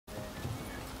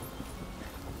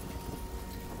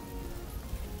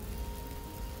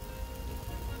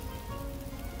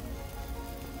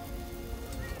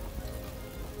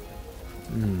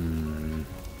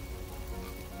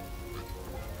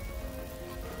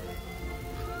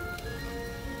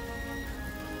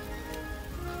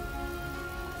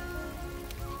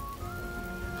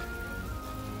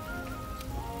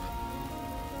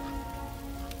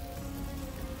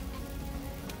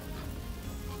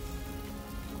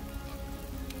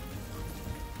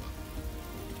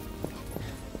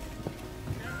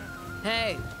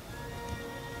Hey!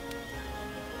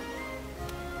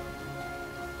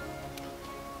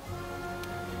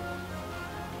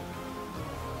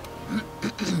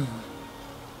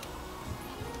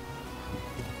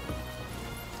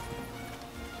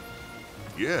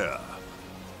 Yeah.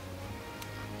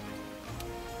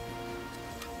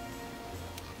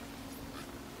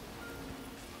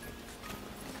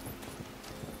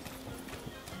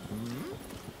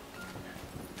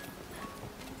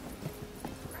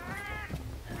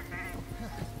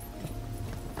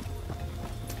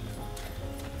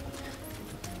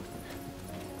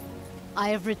 I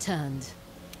have returned.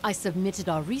 I submitted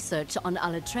our research on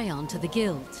Alatreon to the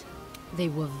Guild. They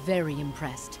were very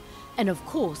impressed. And of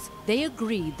course, they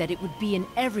agreed that it would be in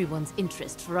everyone's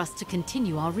interest for us to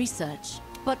continue our research.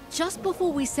 But just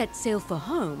before we set sail for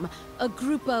home, a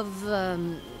group of,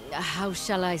 how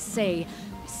shall I say,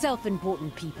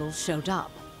 self-important people showed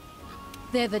up.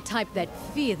 They're the type that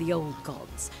fear the old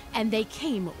gods, and they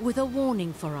came with a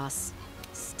warning for us.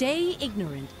 Stay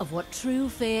ignorant of what true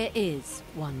fear is,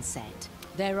 one said.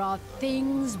 There are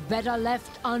things better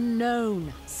left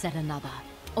unknown, said another.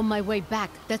 On my way back,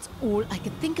 that's all I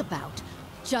could think about.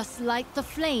 Just light the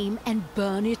flame and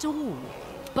burn it all.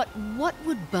 But what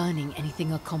would burning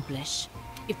anything accomplish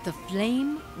if the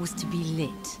flame was to be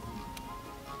lit?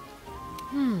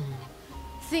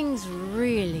 Things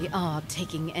really are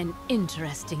taking an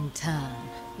interesting turn.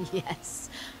 Yes,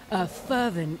 a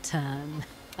fervent turn.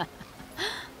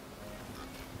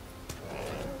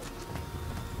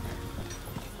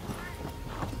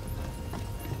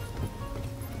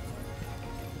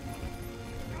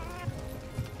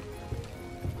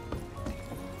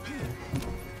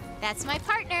 That's my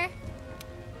partner.